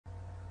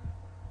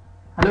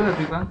Hello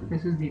everyone,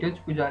 this is Dheeraj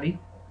Pujari.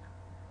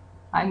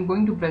 I am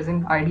going to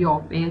present the idea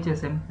of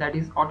AHSM, that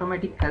is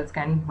Automatic Health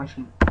Scanning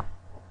Machine.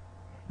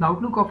 The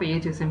outlook of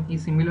AHSM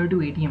is similar to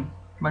ATM,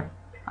 but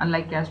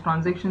unlike cash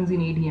transactions in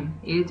ATM,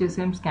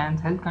 AHSM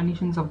scans health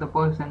conditions of the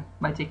person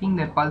by checking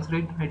their pulse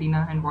rate,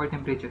 retina and body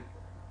temperature.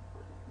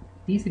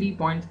 These 3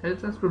 points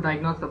helps us to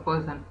diagnose the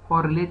person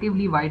for a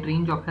relatively wide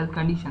range of health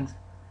conditions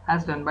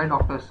as done by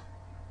doctors.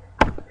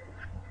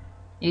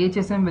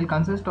 AHSM will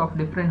consist of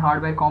different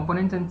hardware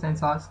components and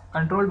sensors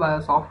controlled by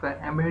a software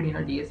embedded in a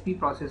DSP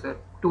processor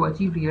to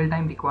achieve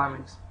real-time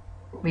requirements.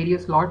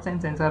 Various slots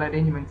and sensor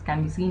arrangements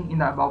can be seen in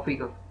the above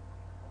figure.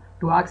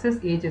 To access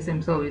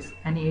AHSM service,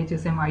 an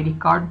AHSM ID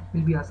card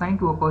will be assigned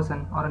to a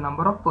person or a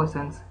number of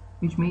persons,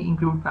 which may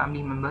include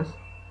family members,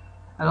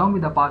 along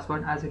with a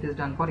password as it is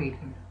done for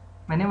ATM.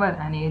 Whenever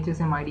an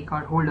AHSM ID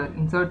card holder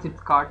inserts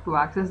its card to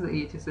access the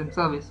AHSM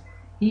service,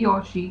 he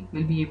or she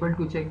will be able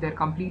to check their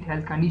complete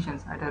health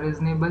conditions at a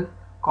reasonable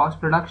cost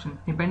reduction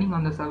depending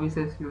on the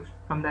services used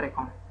from their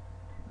account.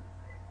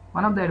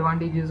 One of the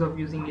advantages of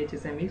using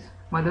HSM is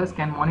mothers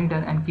can monitor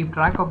and keep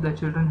track of their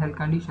children's health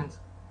conditions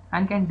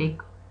and can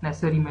take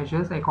necessary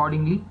measures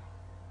accordingly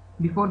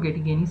before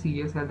getting any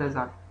serious health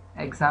hazard.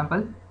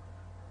 Example: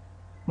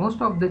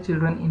 most of the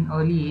children in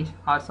early age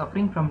are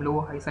suffering from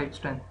low eyesight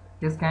strength.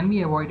 This can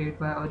be avoided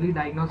by early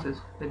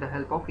diagnosis with the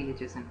help of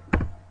AHSM.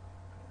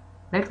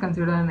 Let's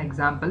consider an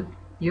example.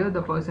 Here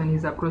the person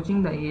is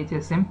approaching the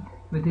AHSM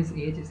with his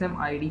AHSM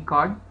ID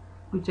card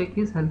to check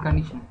his health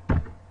condition.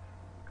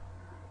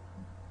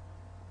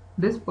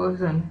 This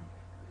person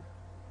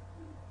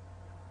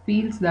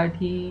feels that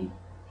he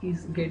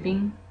is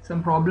getting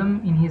some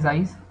problem in his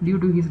eyes due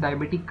to his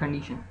diabetic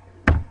condition.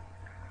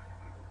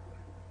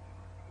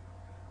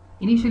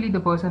 Initially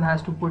the person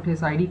has to put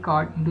his ID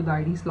card into the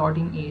ID slot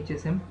in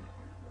AHSM,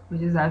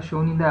 which is as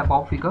shown in the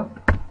above figure.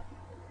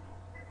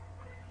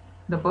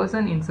 The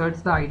person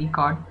inserts the ID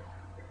card.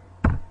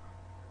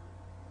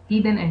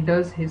 He then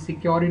enters his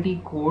security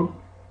code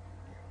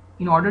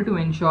in order to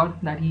ensure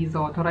that he is the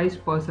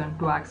authorized person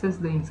to access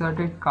the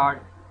inserted card.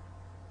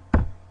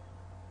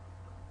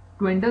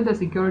 To enter the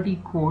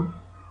security code,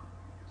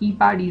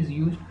 keypad is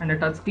used and a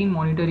touchscreen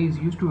monitor is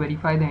used to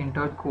verify the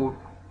entered code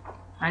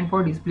and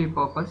for display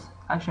purpose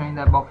as shown in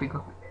the above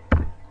figure.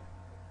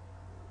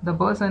 The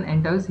person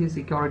enters his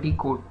security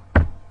code.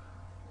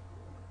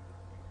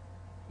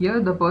 Here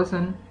the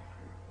person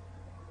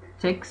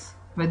checks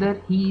whether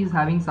he is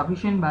having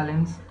sufficient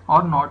balance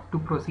or not to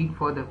proceed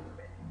further.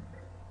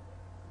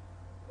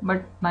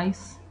 But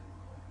nice,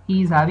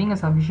 he is having a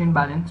sufficient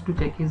balance to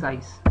check his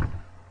eyes.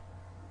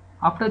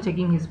 After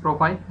checking his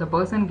profile, the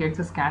person gets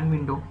a scan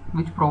window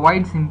which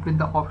provides him with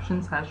the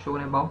options as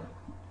shown above,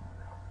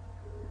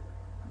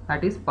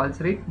 that is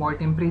pulse rate, body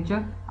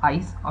temperature,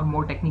 eyes or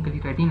more technically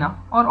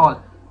retina or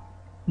all.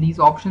 These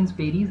options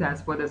varies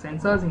as per the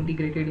sensors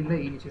integrated in the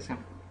AHSM.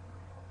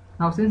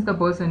 Now since the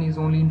person is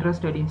only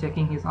interested in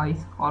checking his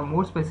eyes or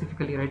more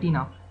specifically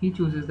retina, he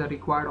chooses the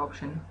required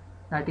option,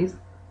 that is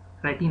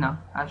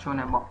retina as shown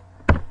above.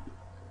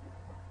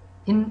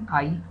 In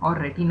eye or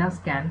retina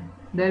scan,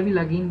 there will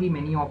again be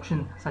many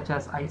options such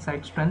as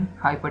eyesight strength,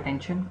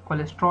 hypertension,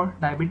 cholesterol,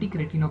 diabetic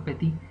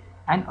retinopathy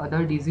and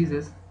other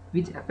diseases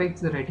which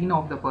affects the retina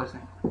of the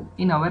person.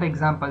 In our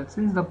example,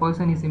 since the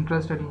person is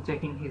interested in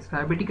checking his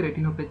diabetic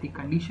retinopathy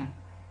condition,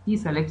 he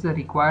selects the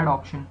required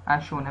option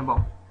as shown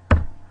above.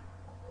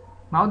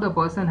 Now the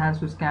person has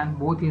to scan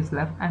both his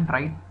left and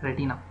right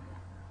retina.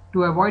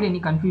 To avoid any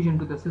confusion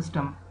to the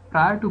system,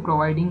 prior to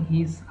providing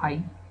his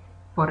eye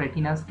for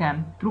retina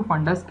scan through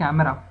fundus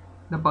camera,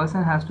 the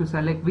person has to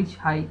select which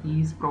eye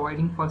he is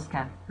providing for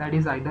scan, that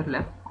is either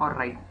left or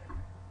right.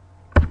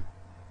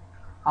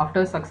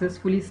 After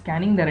successfully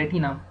scanning the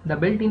retina, the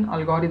built-in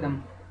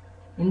algorithm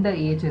in the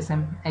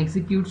AHSM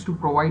executes to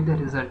provide the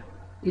result.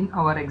 In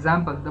our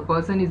example, the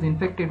person is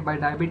infected by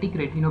diabetic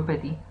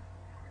retinopathy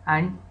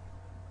and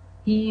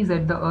he is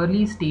at the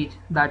early stage,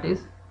 that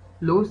is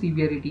low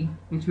severity,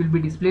 which will be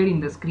displayed in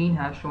the screen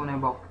as shown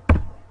above.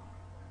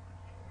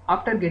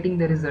 After getting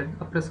the result,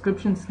 a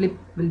prescription slip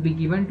will be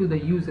given to the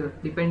user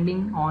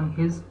depending on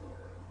his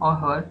or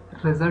her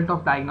result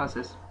of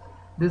diagnosis.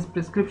 This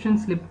prescription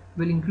slip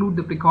will include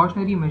the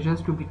precautionary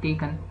measures to be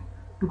taken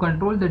to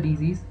control the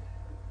disease.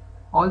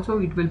 Also,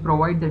 it will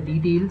provide the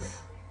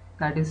details,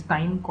 that is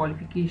time,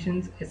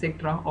 qualifications,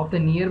 etc. of the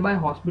nearby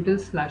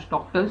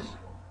hospitals/doctors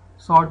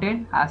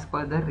sorted as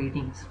per the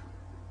ratings.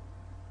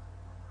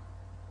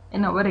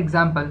 In our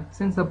example,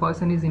 since the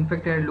person is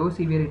infected at low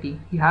severity,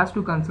 he has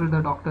to consult the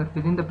doctor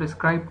within the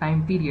prescribed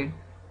time period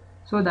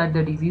so that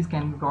the disease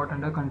can be brought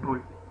under control.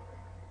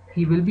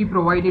 He will be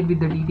provided with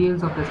the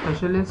details of the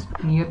specialist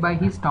nearby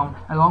his town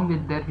along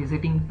with their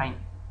visiting time.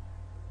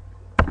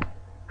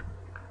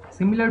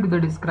 Similar to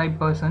the described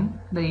person,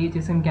 the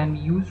AHSM can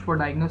be used for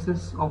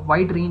diagnosis of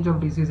wide range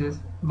of diseases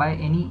by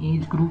any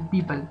age group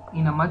people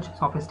in a much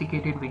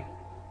sophisticated way.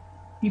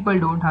 People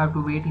don't have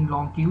to wait in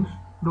long queues,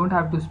 don't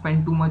have to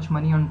spend too much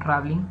money on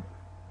traveling,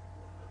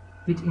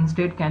 which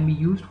instead can be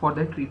used for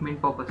their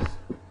treatment purpose.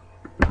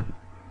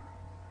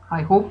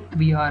 I hope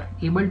we are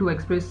able to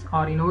express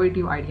our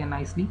innovative idea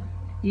nicely.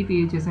 If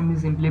AHSM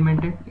is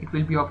implemented, it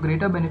will be of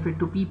greater benefit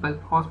to people,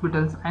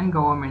 hospitals and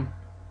government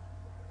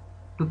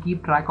to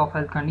keep track of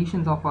health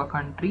conditions of our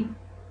country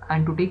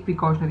and to take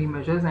precautionary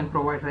measures and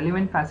provide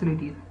relevant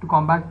facilities to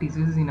combat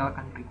diseases in our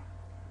country.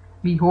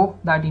 We hope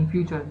that in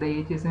future the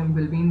AHSM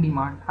will be in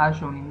demand as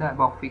shown in the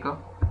above figure.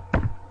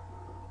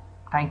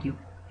 Thank you.